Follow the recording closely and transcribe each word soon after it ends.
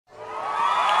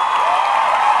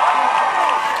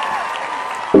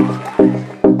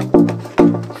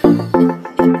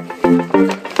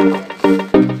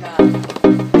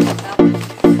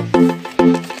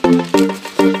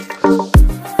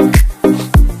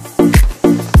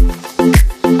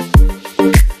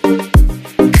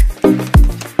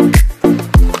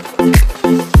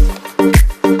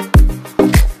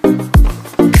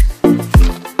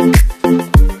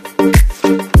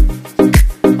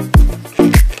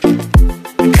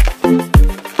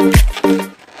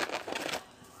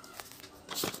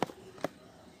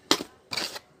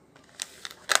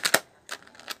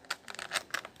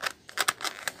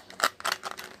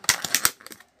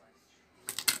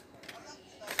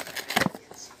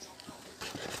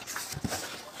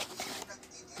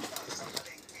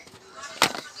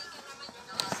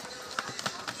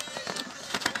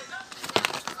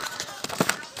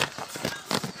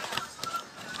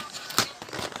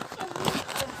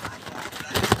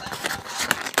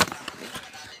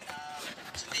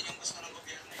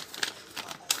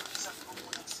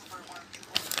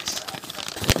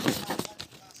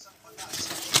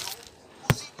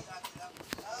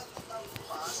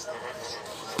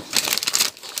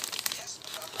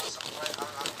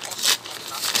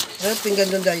Ano pinggan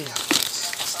doon dahil?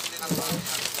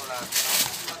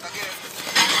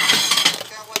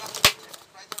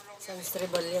 Isang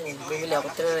stribal yan eh. Bumili ako,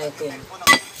 trinay ko yan.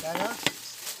 Ano?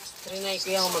 Trinay ko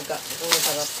yan kung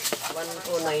masarap.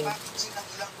 109.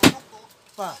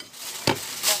 Pa?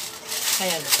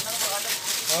 Ayan.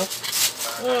 Oh?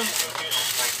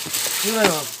 Yung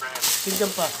ano?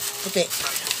 Pinggan pa. Puti.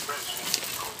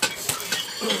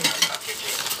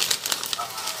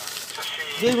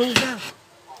 Hindi mo isa.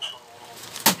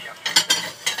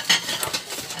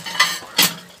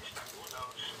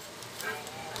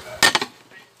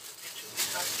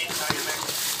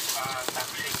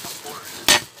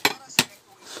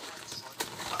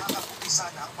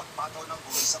 Sana ang pagpataw ng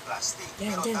gulay sa plastic.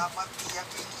 Yan, Pero yan. dapat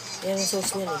tiyak Yan ang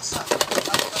sauce niya.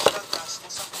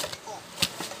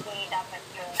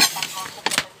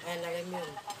 Ayan, lagay mo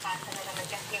yun.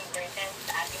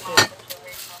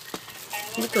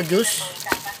 Ito, juice?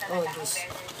 Oh, juice.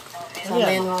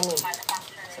 Sama yan ano.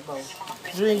 Sabaw.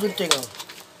 Ito yung gunting, oh.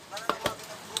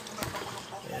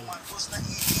 Ayan.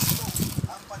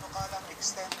 Ang panukalang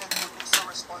Extended Producer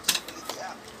Responsibility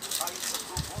Act. Ayon sa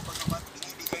grupo, bagamat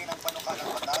binibigay ng panukalang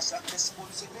batas at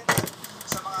responsibilidad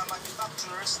sa mga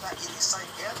manufacturers na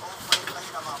i-recycle o pwede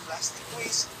ng mga plastic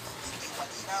waste, hindi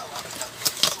malinaw ang ilang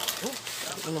produksyon.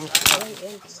 Ano mo?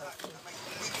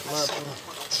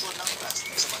 Produksyon ng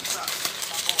plastic sa bansa.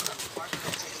 Ako, ang Department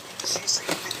of Trade and Industry sa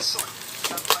impetisyon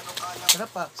ng panukalang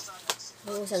Sarap pa.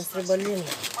 Oo, isang stribal yun.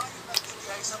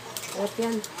 Sarap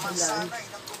yan. Halaan.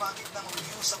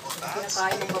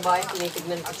 Pinakain ng babae,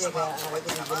 tinitignan ko siya, kaya aray ko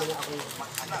nagdala na ako.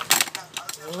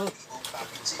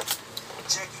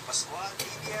 Jackie Pascual,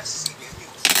 ABS-CBN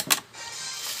News.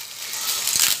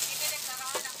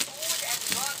 Ipinagdaraan ng Food and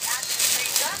Drug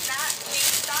Administration na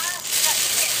ligtas sa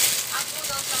init ang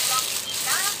noodles ng Rocky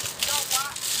na gawa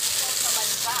ito sa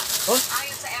bansa. Oh?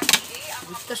 Ayon sa FDA, ang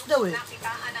mga Ligtas daw eh.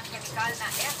 nakitaan ng chemical na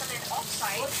ethylene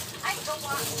oxide ay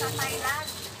gawa sa Thailand.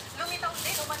 Lumitaw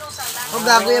din umano sa lahat. Oh,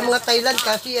 gago yung mga Thailand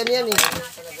kasi ano yan eh.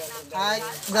 Kahit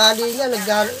gali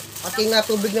nga, ating na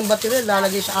tubig ng baterya,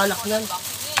 lalagay sa alak nan.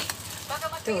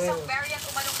 Bagamat may isang variant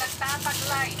umanong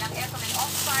nagtataglay ng ethylene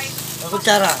oxide,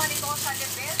 Kutsara. masama nito sa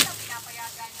level na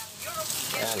pinapayagan ng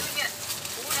European Union.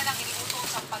 Una nang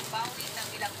iniutos ang pagbawi ng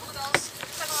ilang noodles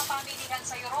sa mga pamilihan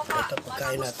sa Europa. Ito,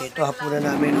 pagkain natin. Ito, hapunan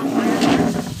namin.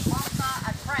 Malta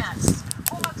at France.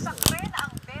 Bumagsak rin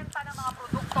ang benta ng mga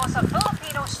produkto sa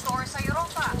Filipino store sa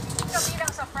Europa.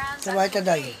 Kabilang sa France Sabay ka, at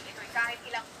Day. UK. Ito'y kahit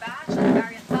ilang batch ng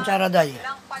variant Kutsara, Day.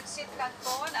 ng pansit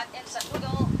canton at ensa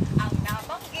noodle ang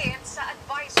nabanggit sa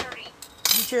advisory.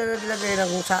 Hindi sila nilagay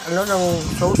ng, ng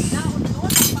sauce.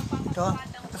 Ito,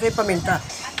 kasi paminta.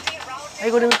 Ay,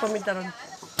 ko naman paminta ron.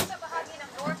 Sa bahagi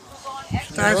ng North Luzon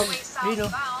Stars, Expressway Dino,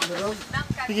 southbound ng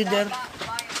Pigider.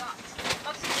 Candaba Viaduct.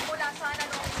 Magsisimula sana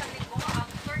noong isang linggo ang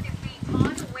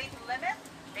 33-ton weight limit,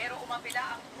 pero umapila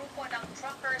ang grupo ng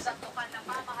truckers at lokal na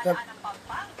pamahalaan ng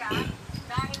Pampanga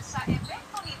dahil sa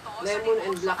epekto nito sa Lemon and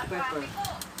negosyo black at pepper. trapiko.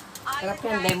 Sarap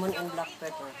yan, lemon and black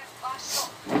pepper.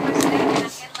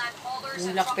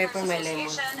 Yung black pepper may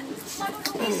lemon.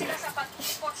 Manunungin sila sa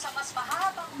pag-import sa mas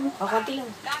mahabang ruta konti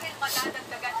lang. dahil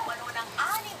madadagdagan umano ng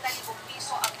 6,000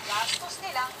 piso ang gastos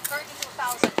nilang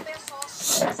 32,000 pesos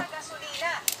sa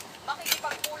gasolina.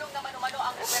 Makikipagpulong naman umano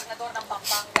ang gobernador ng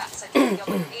Pampanga sa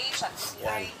DPWH at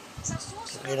DTI sa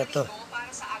susunod na linggo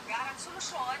para sa agarang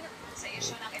solusyon sa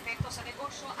isyu ng epekto sa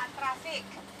negosyo at traffic.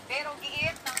 Pero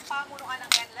giit ng pamunuan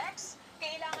ng NLEX,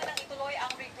 kailangan nang ituloy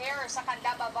ang repair sa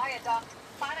Candaba Viaduct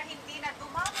para hindi na